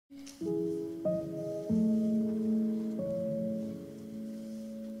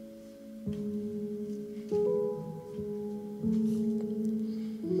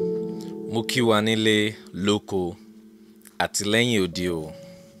Mo kí wa nílé lóko àti lẹ́yìn odi o.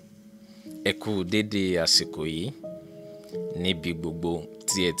 Ẹ kú dédé àsìkò yìí níbi gbogbo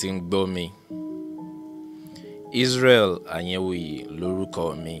tí ẹ ti ń gbọ́ mi. Israel Anyewoyi lórúkọ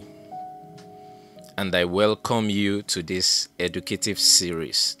mi, and I welcome you to this educative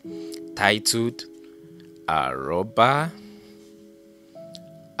series titled Aroba.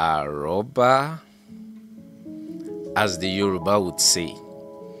 As the Yoruba would say,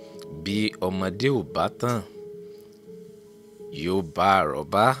 bí ọmọdé ò bá tán, yóò bá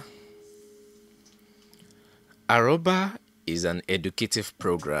àrọ́bá. Aroba is an educative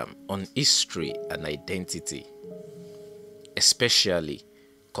program on history and identity, especially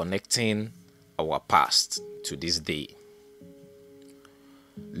connecting our past to this day.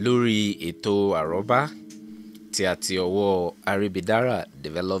 Lórí ètò Aroba tí a ti ọwọ́ Aribidara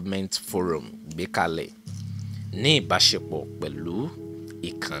Development Forum gbé kalẹ̀ ní ìbáṣepọ̀ pẹ̀lú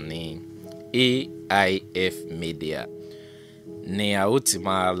ìkànnì AIF MEDIA ni a ó ti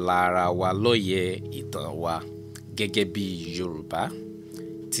máa la ara wa lóye ìtàn wa gẹ́gẹ́ bí Yorùbá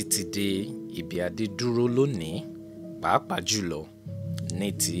títí dé ibi adé dúró lónìí, pàápàá jùlọ ní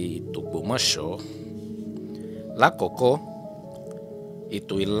ti Ògbómọ̀ṣọ́. Lákọ̀ọ́kọ́,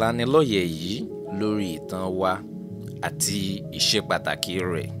 ètò ìlanilọ́yẹ̀ yìí lórí ìtàn wa àti ìṣe pàtàkì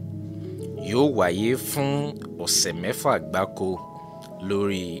rẹ̀ yóò wáyé fún ọ̀sẹ̀ 6 gbáko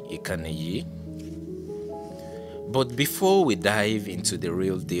lórí ìkànnì yìí. But before we dive into the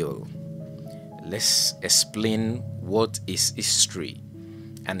real deal, let's explain what is history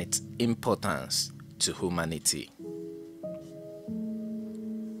and its importance to humanity.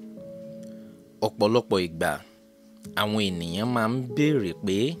 Ọ̀pọ̀lọpọ̀ ìgbà àwọn ènìyàn máa ń béèrè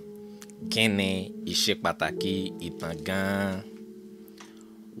pé kí ni ìṣe pàtàkì ìtàn gan-an?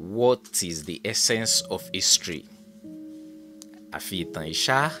 What is the essence of history? Àfi ìtàn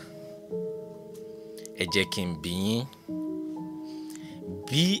ìṣá? Ẹ jẹ́ kí n bi yín.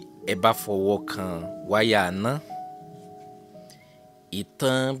 Bí ẹ bá fọwọ́ kan wáyà náà,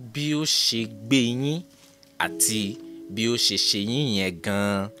 ìtàn bí ó ṣe gbé yín àti bí ó ṣe ṣe yín yẹn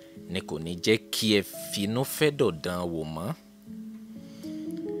gan-an ni kò ní jẹ́ kí ẹ finú fẹ́dọ̀ dán wò mọ́.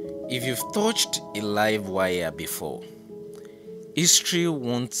 If you've touched a live wire before, history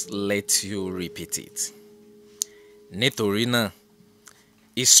won't let you repeat it. Nítorí náà,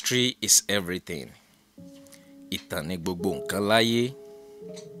 history is everything. Ìtàn ni gbogbo nǹkan láyé.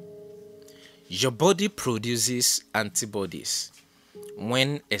 Your body produces antibodies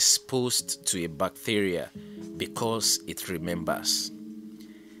when exposed to a bacteria because it remembers.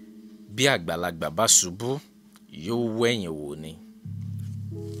 Bí àgbàlagbà bá ṣubú, yóò wẹ̀yìn wò ni.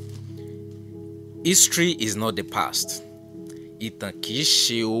 History is not the past. Ìtàn kìí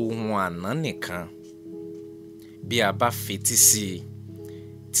ṣe ohun àná nìkan. Bí a bá fetí sí i,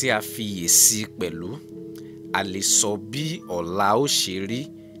 tí a fiyè sí pẹ̀lú, a lè sọ bí ọ̀la ó ṣe rí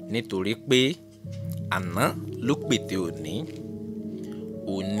nítorí pé àná ló pète òní.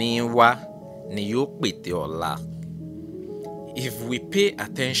 Òní wa ni yóò pète ọ̀la. If we pay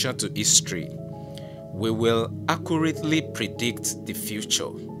attention to history, we will accurately predict the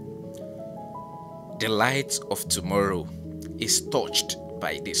future. The light of tomorrow is touched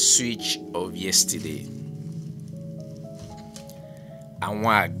by the switch of yesterday.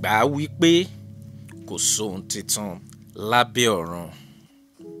 Àwọn àgbà wí pé kò sóhun titun lábẹ́ ọ̀run.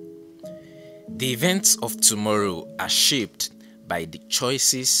 The events of tomorrow are shaped by the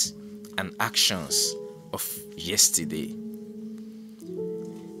choices and actions of yesterday.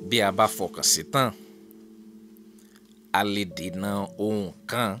 Bí a bá fọkàn sí tán, a lè dènà ohun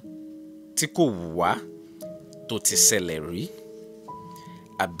kan tí kò wù wá tó ti ṣẹlẹ̀ rí,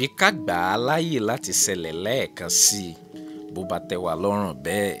 àbí ká gbà á láàyè láti ṣẹlẹ̀ lẹ́ẹ̀kan sí i bó bá tẹ́ wa lọ́rùn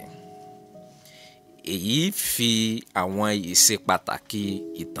bẹ́ẹ̀. Èyí fi àwọn ìṣe pàtàkì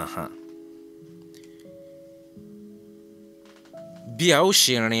ìtàn hàn. Bí a ó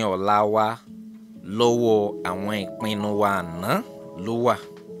ṣe rin ọ̀la wa lọ́wọ́ àwọn ìpinnu wa àná ló wà.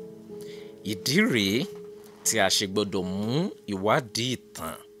 Ìdí rèé tí a ṣe gbọ́dọ̀ mú ìwádìí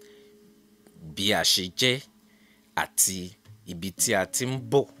ìtàn bí a ṣe jẹ́ àti ibi tí a ti ń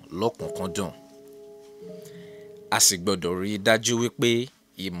bọ̀ lọ́kùnkúndùn. A sì gbọ́dọ̀ rí i dájú wípé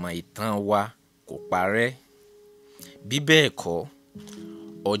ìmọ̀ ìtàn wa kò parẹ́. Bí bẹ́ẹ̀ kọ́,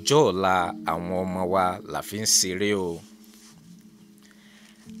 ọjọ́ ọ̀la àwọn ọmọ wa la fi ń ṣeré o.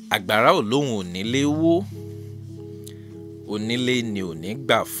 Àgbàrá ò lóhùn onílé wó, onílé ni ò ní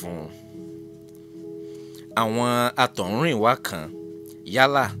gbà fún un. Àwọn àtọ̀húnrìnwá kan,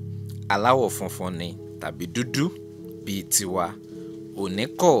 yálà aláwọ̀ funfun ni tàbí dúdú bíi tiwa, ò ní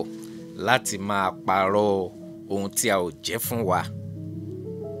kọ̀ láti máa parọ́ ohun tí a ò jẹ́ fún wa.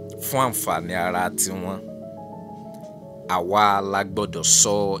 fún àǹfààní ara tiwọn. Àwa la gbọ́dọ̀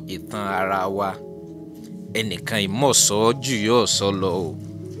sọ ìtàn ara wa. Ẹnìkan ìmọ̀ sọ jù yóò sọ lọ o.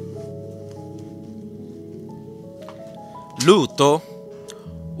 Lóòótọ́,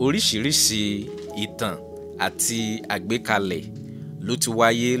 oríṣiríṣi ìtàn àti àgbékalẹ̀ ló ti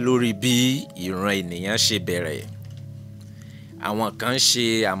wáyé lórí bí ìran ènìyàn ṣe bẹ̀rẹ̀. Àwọn kan ṣe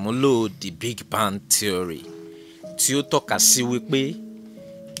àmúlò the Big Bang Theory tí ó tọ́ka sí wípé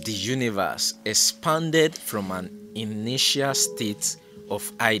the universe expanded from an initial state of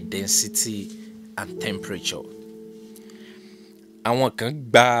high density and temperature. Àwọn kan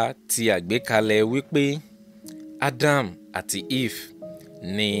gba ti àgbékalẹ̀ wípé Adam àti Eve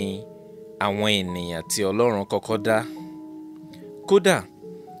ni àwọn ènìyàn tí Ọlọ́run kọ́kọ́ dá. Kódà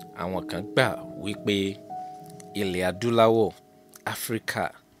àwọn kan gbà wípé ilẹ̀ adúláwọ̀ Áfíríkà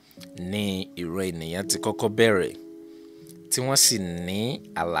ni ìran ènìyàn ti kọ́kọ́ bẹ̀rẹ̀, tí wọ́n sì ní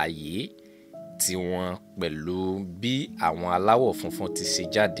àlàyé tiwọn pẹ̀lú bí àwọn aláwọ̀ funfun ti ṣe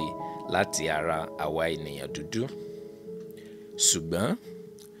jáde láti ara àwa ènìyàn dúdú. Ṣùgbọ́n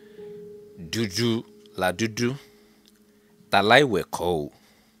dúdú la dúdú, tàláìwẹ̀ kọ́ o.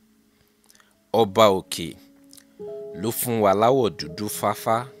 Ọba òkè ló fún wa láwọ̀ dúdú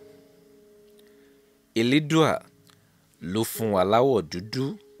fáfá. Elédùà ló fún wa láwọ̀ dúdú,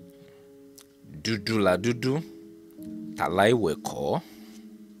 dúdú la dúdú, tàláìwẹ̀ kọ́.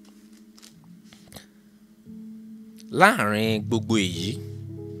 Láàárín gbogbo èyí,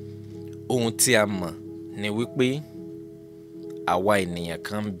 ohun tí a mọ̀ ni wípé àwa ènìyàn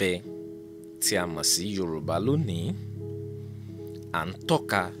kan ń bẹ tí a mọ̀ sí Yorùbá lónìí. À ń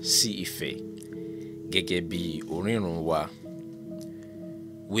tọ́ka sí Ifẹ̀ gẹ́gẹ́ bí orírun wa.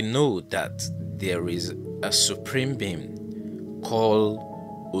 We know that there is a supreme being called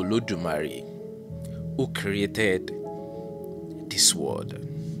Olódùmarè who created this world.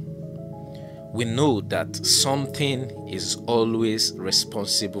 We know that something is always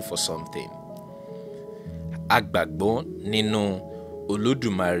responsible for something. A gbàgbọ́ nínú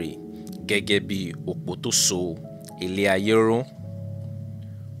Olódùmarè gẹ́gẹ́ bí òpó tó so ilé ayé ró.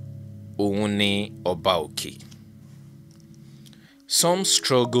 Òun ni ọba òkè. Some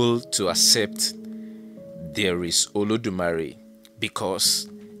struggle to accept there is Olódùmarè because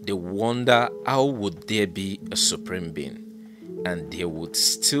they wonder how would there be a supreme being and there would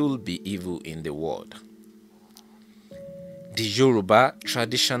still be evil in the world. The Yoruba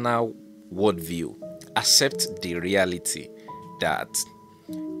traditional worldview accepts the reality that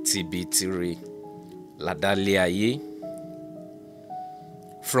tibitiri ladale ayé.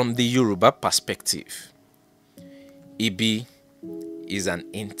 From the Yoruba perspective, Ibi is an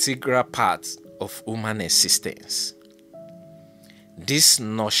integral part of human existence. This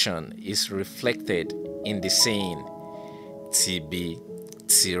notion is reflected in the saying Tibi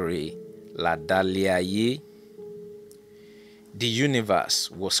Tiri Ladale Ayé. The universe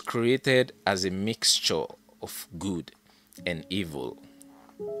was created as a mixture of good and evil.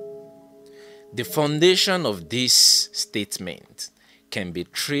 The foundation of this statement can be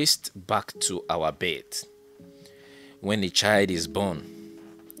traced back to our birth. When a child is born,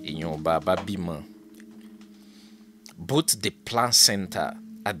 ìyàn bàbá bímọ, both the placenta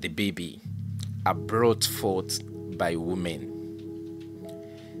and the baby are brought forth by women.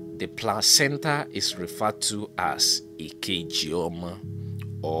 The placenta is referred to as ìkejì ọmọ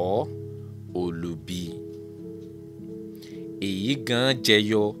or olubi. Èyí gan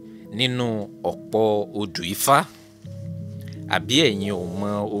jẹyọ nínú ọ̀pọ̀ odù Ifá. Àbí ẹ̀yin ò mọ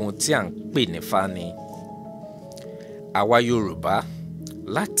ohun tí à ń pè ní Ifá ni? Àwa Yorùbá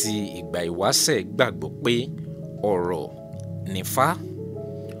láti ìgbà ìwáṣẹ̀ gbàgbọ́ pé ọ̀rọ̀ nìfá,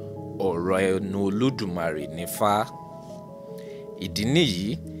 ọ̀rọ̀ ẹnu Olódùmarè nìfá. Ìdí nìyí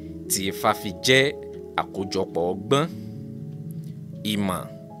tí Ifá fi jẹ́ àkójọpọ̀ ọgbọ́n, ìmọ̀,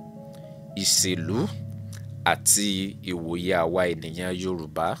 ìṣèlú àti ìwòye àwa ènìyàn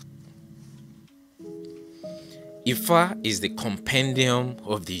Yorùbá. Ifá is the compendium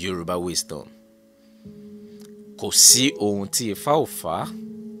of the Yoruba wisdom. Kò sí ohun tí Ifá ò fà.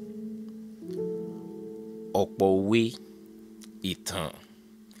 Ọ̀pọ̀ òwe, ìtàn,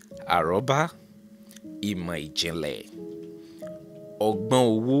 àrọ́bá, ìmọ̀ ìjìnlẹ̀, ọgbọ́n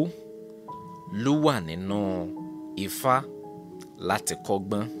owó ló wà nínú Ifá láti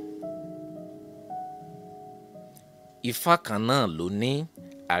kọ́gbọ́n. Ifá kan náà ló ní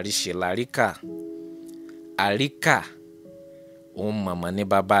àríṣeláríkà. Àríkà òun mọ̀mọ́ ní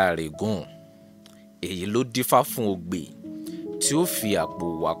bàbá rẹ̀ gùn. Èyí ló dífá fún ogbè tí ó fi àpò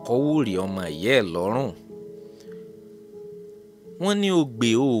wàkọ́wòrì ọmọ ìyá ẹ̀ lọ́rùn. Wọ́n ní ogbè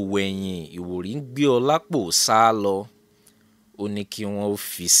ò wẹ̀yìn ìwòrí ń gbé ọ lápò sá lọ. ó ní kí wọ́n ó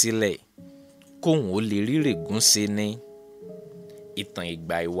fi sílẹ̀ kóun ó lè rírè gúnṣe ní ìtàn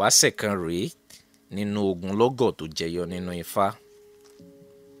ìgbà ìwáṣẹ̀ kan rèé nínú ogunlọ́gọ̀ tó jẹyọ nínú Ifá.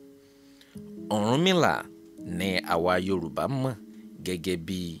 Ọ̀rúnmìlà ni àwa Yorùbá mọ̀ gẹ́gẹ́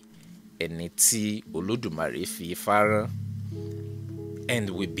bí ẹni tí Olódùmarè fi Ifá rán, and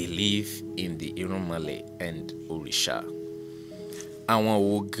we believe in the Irúnmọlẹ̀ and òrìṣà. Àwọn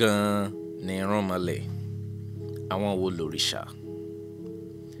wo gan-an ni Irúnmọlẹ̀? Àwọn wo lòrìṣà?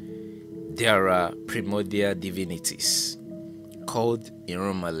 There are primordial divinities called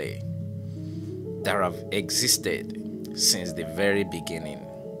Irúnmọlẹ̀ that have existed since the very beginning.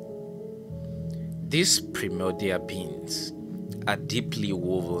 These primordial beings are deeply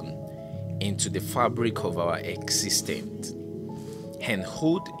woven into the fabric of our existence and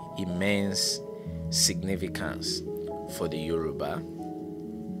hold immense significance for the Yoruba.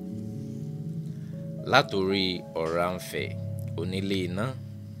 Látorí Ọ̀rànfẹ̀ onílé iná,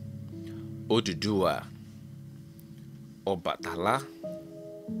 Odùduwà, Ọbàtálá,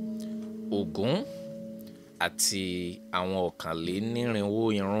 Ògún àti àwọn ọ̀kànlénírínwó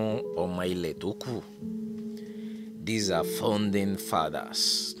irún ọmọ ilẹ̀ tó kù. These are founding fathers.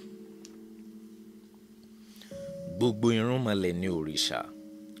 Gbogbo irúnmọlẹ̀ ni òrìṣà,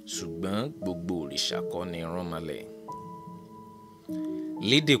 ṣùgbọ́n gbogbo òrìṣà kọ́ ni irúnmọlẹ̀.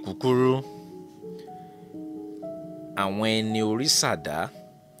 Lédè kúkúrú, àwọn ẹni oríṣàdá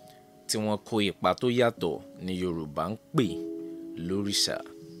tí wọ́n kó ipa tó yàtọ̀ ni Yorùbá ń pè lórìṣà.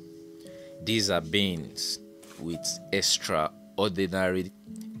 These are beings with extraordinary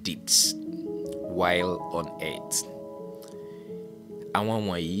deeds while on earth. Àwọn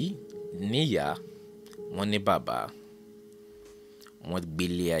wọ̀nyí níyà, wọ́n ní bàbá, wọ́n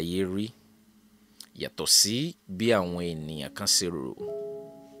gbélé ayé rí yàtọ̀ sí bí àwọn ènìyàn kan ṣe rò.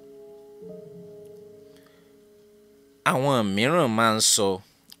 Àwọn mìíràn máa ń sọ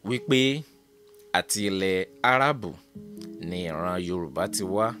wípé àti ilẹ̀ Árábù ni ìran Yorùbá ti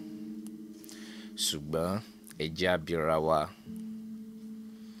wá, ṣùgbọ́n ẹ jẹ́ á bira wa,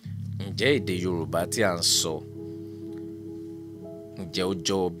 ǹjẹ́ èdè Yorùbá tí à ń sọ ǹjẹ́ ó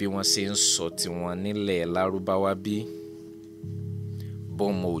jọ bí wọ́n ṣe ń sọ tiwọn nílẹ̀ Lárúbáwá bí?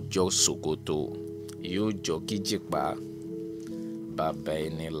 Bọ́mọ ò jọ ṣòkòtò yóò jọ kíjìpá, bàbá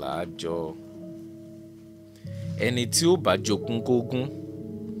ẹni là á jọ. Ẹni tí ó bá jogún kógún,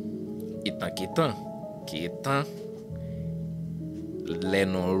 ìtànkítàn kì í tán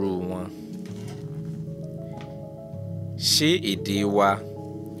lẹ́nu irú wọn. Ṣé èdè wa,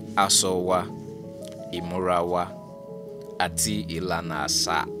 aṣọ wa, ìmúra wa àti ìlànà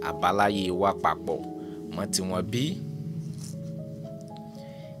àṣà àbáláyé wa papọ̀ mọ́ tiwọn bí?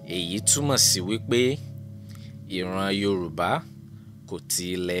 Èyí túmọ̀ sí wípé ìran Yorùbá kò ti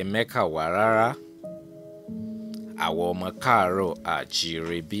ilẹ̀ Mẹ́kà wá rárá. Àwọn ọmọ káàárọ̀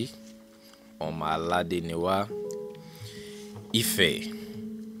àjíire bí, ọmọ aládé ni wá. Ifẹ̀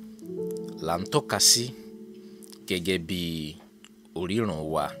là ń tọ́ka sí gẹ́gẹ́ bí orírun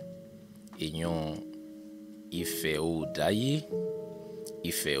wa, èèyàn Ifẹ̀ òòdáyé,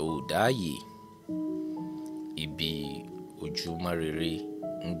 Ifẹ̀ òòdáyé, ibi ojúmọ́ rere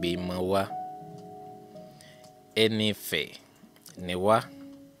ń gbé mọ́ wá. Ẹni Ifẹ̀ ni wá.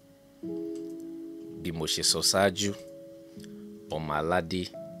 Bí mo ṣe sọ ṣáájú, ọmọ aládé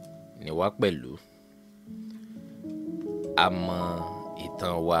ni wá pẹ̀lú. A mọ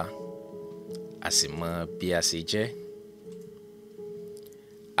ìtàn wa, a sì mọ bí a ṣe jẹ́.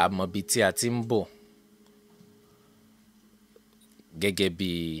 A mọ bí tí a ti ń bọ̀, gẹ́gẹ́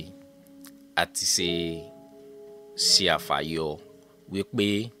bí a ti ṣe àfàyọ wípé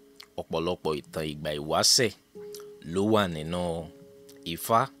ọ̀pọ̀lọpọ̀ ìtàn ìgbà ìwáṣẹ̀ ló wà nínú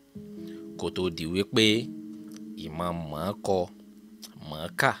Ifá kó tó di wípé ìmọ̀ mọ̀ọ́kọ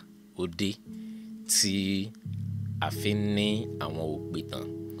mọ̀ọ́kà ó dé tí a fi ń ní àwọn òpìtàn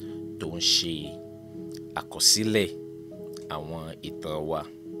tó ń ṣe àkọsílẹ̀ àwọn ìtàn wa.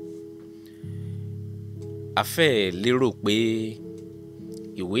 A fẹ́ lérò pé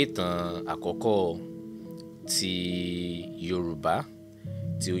ìwé ìtàn àkọ́kọ́ ti Yorùbá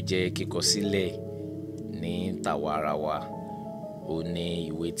tí ó jẹ́ kíkọ sílẹ̀ ní tàwarawa ó ní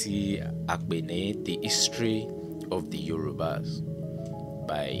ìwé tí a pè ní The History of the Yorùbás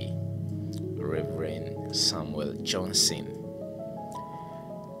by Reverend Samuel Johnson.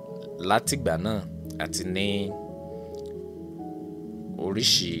 Látìgbà náà àti ní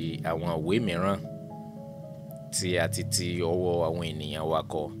oríṣi àwọn ìwé mìíràn tí a ti ọwọ́ àwọn ènìyàn wa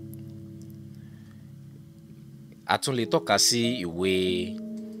kọ. A tún lè tọ́ka sí ìwé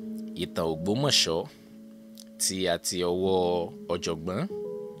ìtàn Ògbómọ̀ṣọ́ tí a ti ọwọ́ ọ̀jọ̀gbọ́n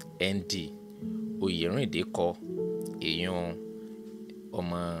ND Oyèrìndé kọ, èèyàn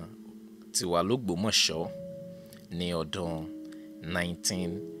ọmọ tiwa l'Ógbómọ̀ṣọ́ ní ọdún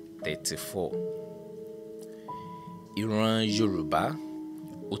 1934. Ìran Yorùbá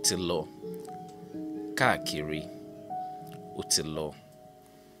ó ti lọ káàkiri, ó ti lọ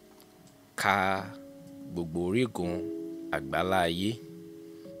ká gbogbo orígun àgbáláyé.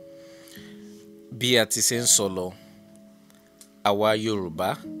 Bí a ti ṣe ń sọ lọ, àwa Yorùbá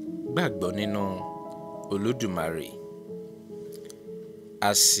gbàgbọ́ nínú Olódùmarè.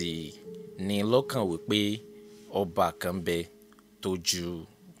 A sì ní lọ́kàn wípé ọba kan bẹ tó ju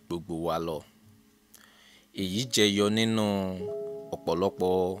gbogbo wa lọ. Èyí jẹyọ nínú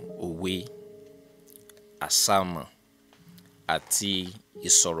ọ̀pọ̀lọpọ̀ òwe, àsámọ̀ àti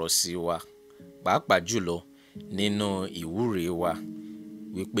ìsọ̀rọ̀sí wa, pàápàá jùlọ nínú ìwúre wa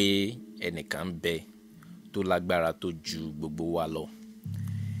wípé ẹnìkan bẹ tó lágbára tó ju gbogbo wa lọ.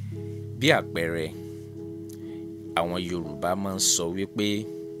 Bí àpẹẹrẹ, àwọn Yorùbá máa ń sọ wípé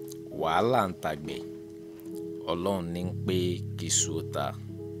wàhálà ń tàgbẹ̀, Ọlọ́run ní ń pé kìsù ó ta.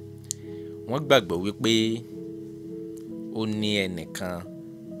 Wọ́n gbàgbọ́ wípé ó ní ẹnìkan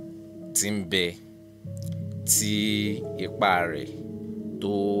tí ń bẹ tí ipá rẹ̀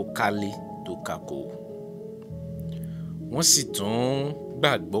tó kálé tó kakò. Wọ́n sì tún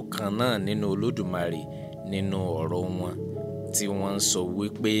gbàgbọ́ kan náà nínú Olódùmarè nínú ọ̀rọ̀ wọn tí wọ́n ń sọ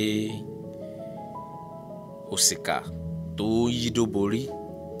wípé òṣìkà tó yídó borí,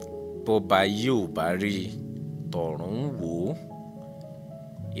 bọ́ba yóò bá rí tọ̀run wò ó.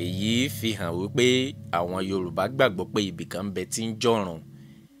 Èyí fi hàn wípé àwọn Yorùbá gbàgbọ́ pé ibìkan ń bẹ tí ń jọ̀run,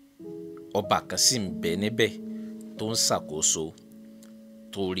 ọba kan sì ń bẹ níbẹ̀ tó ń ṣàkóso,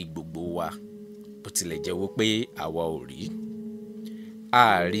 tó rí gbogbo wa, bó tilẹ̀ jẹ́ wípé àwa ò rí. A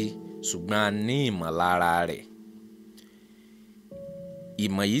rí, ṣùgbọ́n a ní ìmọ̀lára rẹ̀.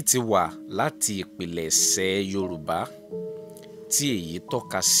 Ìmọ̀ yìí ti wà láti ìpilẹ̀ṣẹ̀ Yorùbá, tí èyí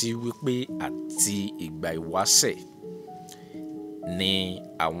tọ́ka sí wípé àti ìgbà ìwáṣẹ̀ ni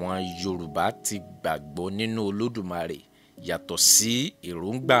àwọn Yorùbá ti gbàgbọ́ nínú Olódùmarè, yàtọ̀ sí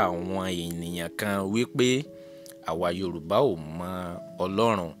èròǹgbà àwọn ènìyàn kan wípé àwa Yorùbá ò mọ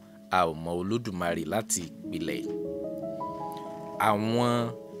Ọlọ́run, a ò mọ Olódùmarè láti ìpìlẹ̀. Àwọn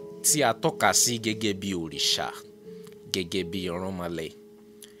tí a tọ́ka sí gẹ́gẹ́ bí òrìṣà, gẹ́gẹ́ bí ọ̀rúnmọlẹ̀,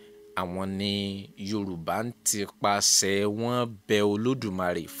 àwọn ni Yorùbá ń tipasẹ̀ wọ́n bẹ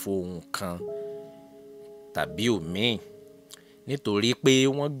Olódùmarè fóhun kan tàbí òmíì, nítorí pé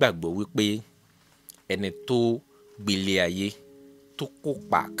wọ́n gbàgbọ́ wípé ẹni tó gbélé ayé, tó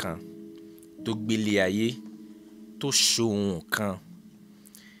kópa kan, tó gbélé ayé, tó ṣohun kan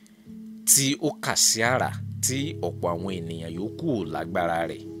tí ó kà sí àrà tí ọ̀pọ̀ àwọn ènìyàn yòókù ò lágbára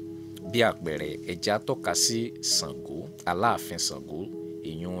rẹ̀. Bí àpẹẹrẹ, ẹja tọ́ka sí Ṣàngó, Aláàfin Ṣàngó,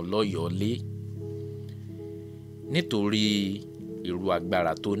 èèyàn lọ́yọ̀ọ́lé, nítorí irú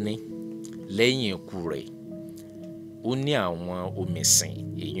agbára tó ní. Lẹ́yìn ikú rẹ̀, ó ní àwọn omìsìn,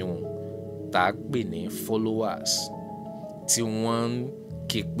 èèyàn tá a pè ní followers, tí wọ́n ń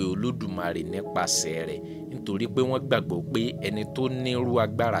ké pe Olódùmarè nípasẹ̀ rẹ̀, nítorí pé wọ́n gbàgbọ́ pé ẹni tó ní irú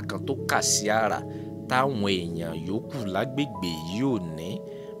agbára kan tó kà sí àrà táwọn èèyàn yòókù lágbègbè yìí ò ní,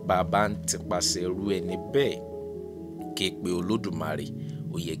 bàbá ń tipasẹ̀ irú ẹni bẹ́ẹ̀ ké pe Olódùmarè,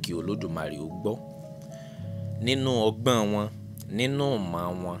 ó yẹ kí Olódùmarè ó gbọ́. Nínú ọgbọ́n wọn, nínú ìmọ̀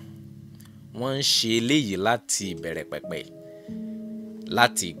wọn, wọ́n ń ṣe eléyìí láti ìbẹ̀rẹ̀ pẹ̀pẹ̀,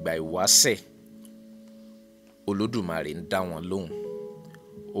 láti ìgbà ìwáṣẹ̀. Olódùmarè ń dá wọn lóhùn.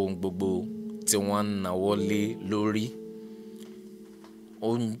 Ohun gbogbo tí wọ́n ń nawọ́ lé lórí ó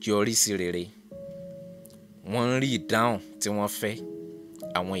ń yọrí sí rere. Wọ́n ń rí ìdáhùn tí wọ́n fẹ́.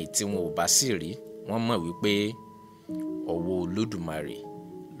 Àwọn èyí tí wọn ò bá sì rí, wọ́n mọ̀ wípé ọwọ́ Olódùmarè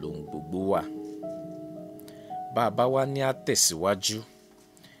lóhun gbogbo wà. Bá a bá wá ní àtẹ̀síwájú,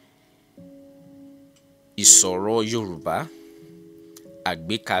 ìsọ̀rọ̀ Yorùbá,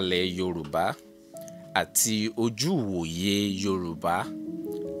 àgbékalẹ̀ Yorùbá àti ojú ìwòye Yorùbá,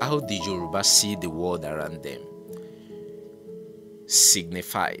 how the Yoruba see the world around them,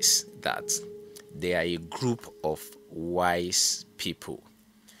 signifies that they are a group of wise people.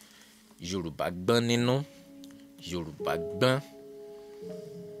 Yorùbá gbọ́n nínú, Yorùbá gbọ́n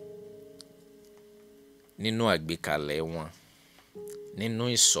nínú àgbékalẹ̀ wọn, nínú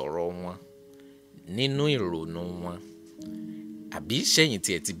ìsọ̀rọ̀ wọn, nínú ìrònú wọn. Àbí sẹ́yìn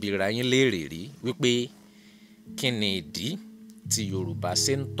tí ẹ ti bira yín léèrè rí wípé kí ni ìdí tí Yorùbá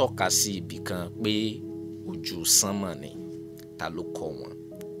ṣe ń tọ́ka sí ibì kan pé ojú sánmọ̀ ni? Ta ló kọ́ wọn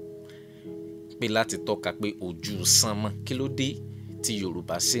pé láti tọ́ka pé ojú sánmọ̀? Kí ló dé tí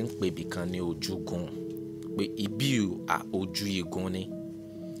Yorùbá ṣe ń pè ibì kan ní ojúgun, pé ibi ojú igun ni?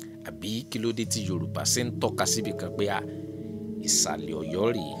 Àbí kí ló dé tí Yorùbá ṣe ń tọ́ka síbì kan pé ìsàlẹ̀ Ọ̀yọ́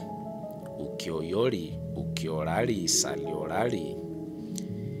rèé, òkè Ọ̀yọ́ rèé, òkè Ọ̀rá rèé, ìsàlẹ̀ Ọ̀rá rèé.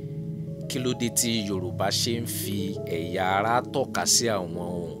 Kí ló dé tí Yorùbá ṣe ń fi ẹ̀yà ara tọ́ka sí àwọn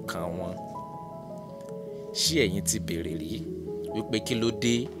nǹkan wọn? Ṣé ẹ̀yin ti béèrè rí wípé kí ló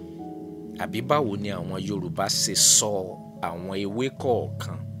dé, àbí báwo ni àwọn Yorùbá ṣe sọ àwọn ewé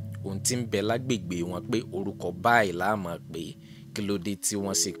kọ̀ọ̀kan, ohun tí ń bẹ lágbègbè wọn, pé orúkọ báyìí la máa pè? Kí ló dé tí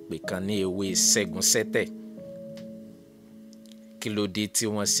wọ́n ṣe pè kan ní ewé ṣẹ́gun sẹ́tẹ̀? Kí ló dé tí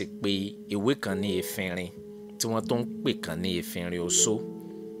wọ́n ṣe pè ewé kan ní efinrin, tí wọ́n tó ń pè kan ní efinrin oṣó?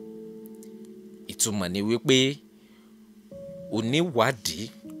 Ìtumọ̀ ni wípé oníwádìí,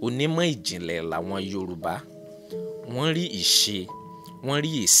 onímọ̀ ìjìnlẹ̀ làwọn Yorùbá. Wọ́n rí ìṣe, wọ́n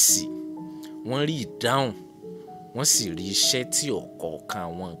rí èsì, wọ́n rí ìdáhùn, wọ́n sì rí iṣẹ́ tí ọ̀kọ̀ọ̀kan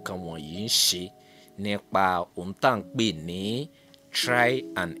àwọn nǹkan wọ̀nyí ń ṣe nípa ohun tá à ń pè ní try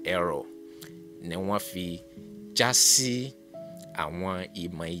and error, ni wọ́n fi já sí àwọn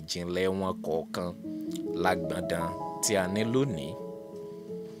ìmọ̀ ìjìnlẹ̀ wọn kọ̀ọ̀kan lágbọ̀ndàn tí a ní lónìí.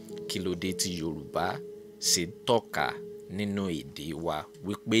 Kí ló dé tí Yorùbá ṣe tọ́ka nínú èdè wa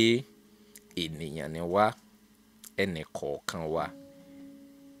wípé ènìyàn ni wá, ẹnì kọ̀ọ̀kan wa?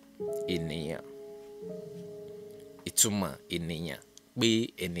 Ènìyàn, ìtumọ̀ ènìyàn pé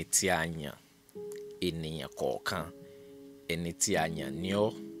ẹni tí a yàn, ènìyàn kọ̀ọ̀kan, ẹni tí a yàn ni ọ́,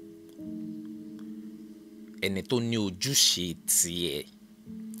 ẹni tó ní ojúṣe tiẹ̀,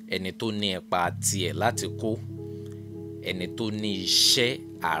 ẹni tó ní ipa tiẹ̀ láti kó, ẹni tó ní iṣẹ́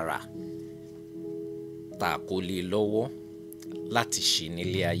àrà tá a kó lé lọ́wọ́ láti ṣe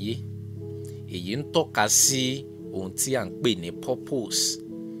nílé ayé. Èyí ń tọ́ka sí ohun tí à ń pè ní purpose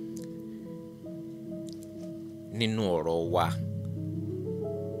nínú ọ̀rọ̀ wa.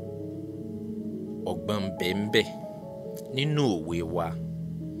 Ọgbọ́n bẹ́ẹ̀ nínú òwe wa,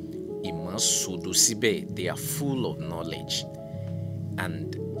 ìmọ̀ sódò síbẹ̀. They are full of knowledge, and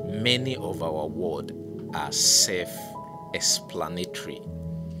many of our words are self-explanatory.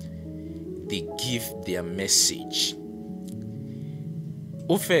 They give their message.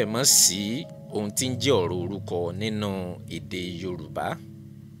 Ó fẹ́ mọ̀ sí ohun tí ń jẹ́ ọ̀rọ̀ orúkọ nínú èdè Yorùbá,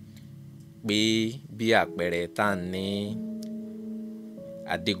 pé bí àpẹẹrẹ tá a ní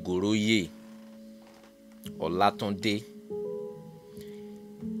Adégoróyè, Ọlátúndé.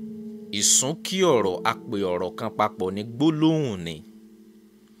 Ìsúnkí ọ̀rọ̀, a pè ọ̀rọ̀ kan papọ̀ ní gbólóhùn ni.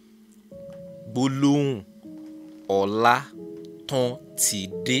 Gbólóhùn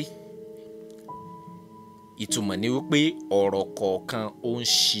Ọlátúndé. Ìtumọ̀ ni wípé ọ̀rọ̀ kọ̀ọ̀kan ó ń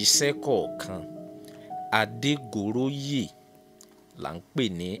ṣiṣẹ́ kọ̀ọ̀kan. Adégoróyè là ń pè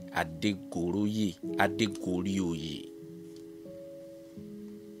ní Adégoróyè, Adégorí oyè.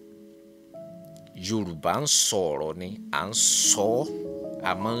 Yorùbá ń sọ ọ̀rọ̀ ni, à ń sọ ọ́,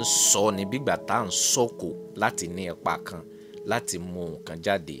 a máa ń sọ ní bígbà tá à ń sọ̀kò láti ní ipa kan láti mú nǹkan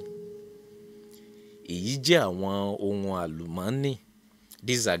jáde. Èyí jẹ́ àwọn ohun àlùmọ́ọ́nì.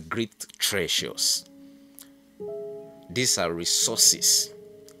 These are great treasures. These are resources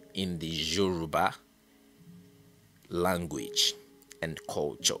in the Yoruba language and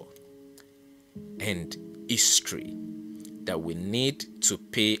culture and history that we need to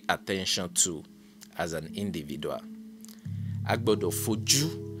pay attention to as an individual. A gbọ́dọ̀ fojú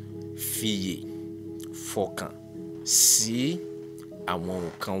fiyè fọkàn sí àwọn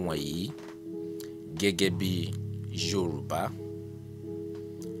nǹkan wọ̀nyí gẹ́gẹ́ bí Yorùbá,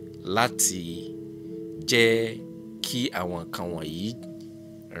 láti jẹ́ kí àwọn nǹkan wọ̀nyí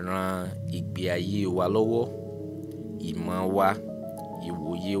ran ìgbé ayé wa lọ́wọ́, ìmọ̀ wa,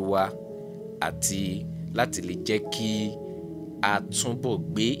 ìwòye wa, àti láti lè jẹ́ kí a túbọ̀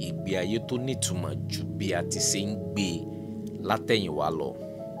gbé ìgbé ayé tó nítumọ̀ ju bí a ti ṣe ń gbé látẹ̀yìnwá lọ.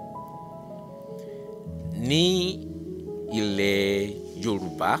 Ní ilẹ̀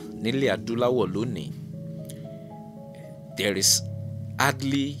Yorùbá, nílẹ̀ adúláwọ̀ lónìí, there is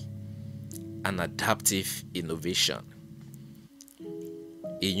hardly an adaptive innovation.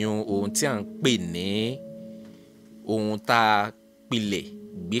 Ìyún ohun tí à ń pè ní ohun tá a pilẹ̀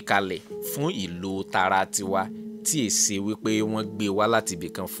gbé kalẹ̀ fún ìlò tara tiwa, tí èsè wípé wọ́n gbé wá láti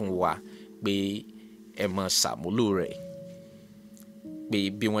ibìkan fún wa pé ẹ máa ṣàmúlò rẹ̀, pé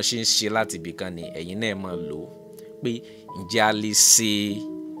bí wọ́n ṣe ń ṣe láti ibìkan ni ẹ̀yin náà máa lò ó. Pé ǹjẹ́ a lè ṣe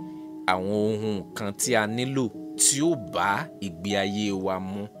àwọn ohun kan tí a nílò tí ó bá ìgbé ayé wa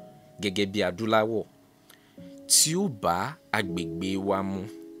mu gẹ́gẹ́ bí adúláwọ̀, tí ó bá agbègbè wa mu,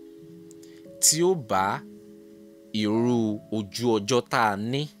 tí ó bá irú ojú ọjọ́ tá a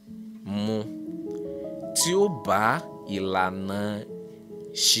ní mu, tí ó bá ìlànà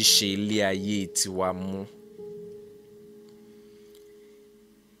ṣíṣe ilé ayé tiwa mu.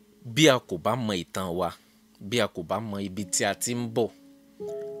 Bí a kò bá mọ ìtàn wa, bí a kò bá mọ ibi tí a ti ń bọ̀,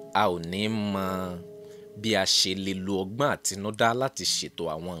 a ò ní mọ bí a ṣe lè lo ọgbọ́n àtinúdá láti ṣètò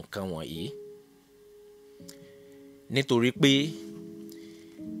àwọn nǹkan wọ̀nyí. Nítorí pé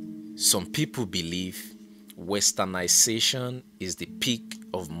some people believe westernization is the peak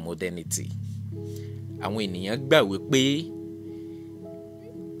of modernity. Àwọn ènìyàn gbà wípé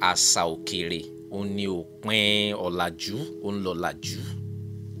àṣà òkèèrè òun ni òpin ọ̀làjú, òun lọ̀làjú.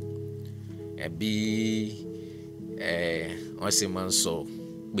 Bí wọ́n ṣe máa ń sọ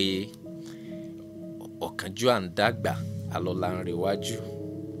pé ọ̀kánjúà ń dàgbà, alọ́lá ń rewájú.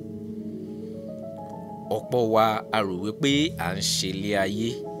 Ọ̀pọ̀ wa a rò wípé à ń ṣe ilé ayé,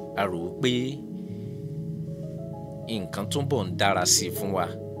 a rò wípé nǹkan tó ń bọ̀ ń dára sí i fún wa,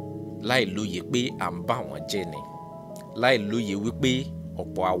 láì lóye pé à ń bà wọ́n jẹ́ ni, láì lóye wípé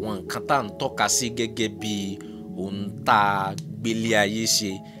ọ̀pọ̀ àwọn nǹkan tá à ń tọ́ka sí gẹ́gẹ́ bí ohun tá a gbélé ayé ṣe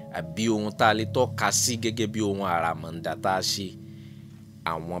àbí ohun tá a lè tọ́ka sí gẹ́gẹ́ bí ohun àràmọ̀ǹdà tá a ṣe,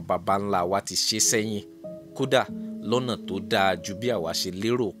 àwọn baba ńlá wa ti ṣe sẹ́yìn, kódà lọ́nà tó dáa ju bí àwa ṣe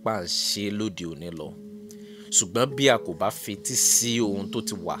lérò pa ń ṣe lóde òní lọ. Ṣùgbọ́n bí a kò bá fetí sí ohun tó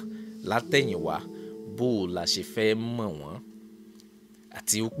ti wà látẹ̀yìnwá, bó o la ṣe fẹ́ mọ̀ wọ́n,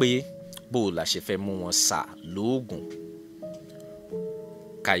 àti pé bó o la ṣe fẹ́ mú wọn sà lóògùn,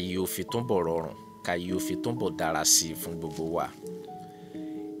 káyé ó fi túnbọ̀ rọrùn, káyé ó fi túnbọ̀ dára sí i fún gbogbo wa.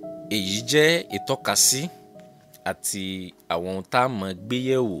 Èyí jẹ́ ìtọ́kasí àti àwọn ohun tá a mọ̀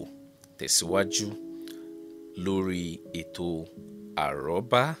gbéyẹ̀wò tẹ̀síwájú lórí ètò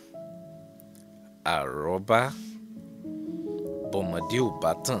àrọ́bá bọ́mọdé ò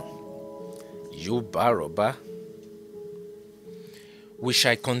bá tàn yóò bá àrọ́bá. We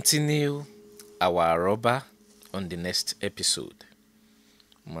shall continue our àrọ́bá on the next episode.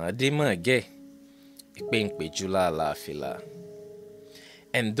 Mọ̀ọ́dé-mọ̀ọ́gẹ̀ ìpéǹpéjú láàláàfilà.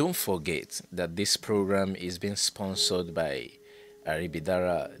 And don't forget that this program is being sponsored by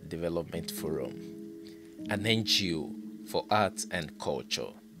Aribidara Development Forum, an NGO for art and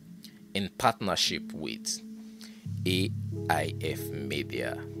culture, in partnership with AIF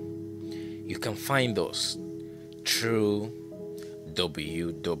MEDIA. You can find us through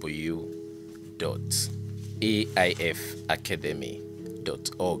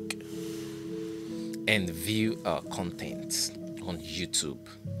www.aifacademy.org and view our content on YouTube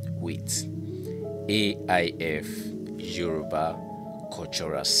with AIF Yorùbá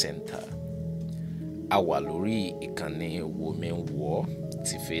Cultural Center. A wà lórí ìkànnì Wòmíwọ́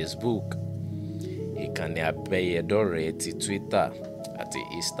ti Facebook, ìkànnì abẹ́yẹdọ́rẹ̀ẹ́ ti Twitter àti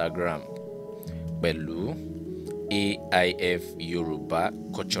Instagram pẹ̀lú AIF Yorùbá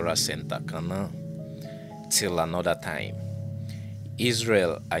Cultural Center kan náà. Till another time,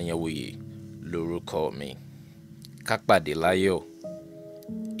 Israel Anyanwuye lórúkọ mi. Ká pàdé láyọ̀.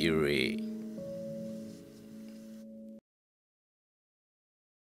 Ire.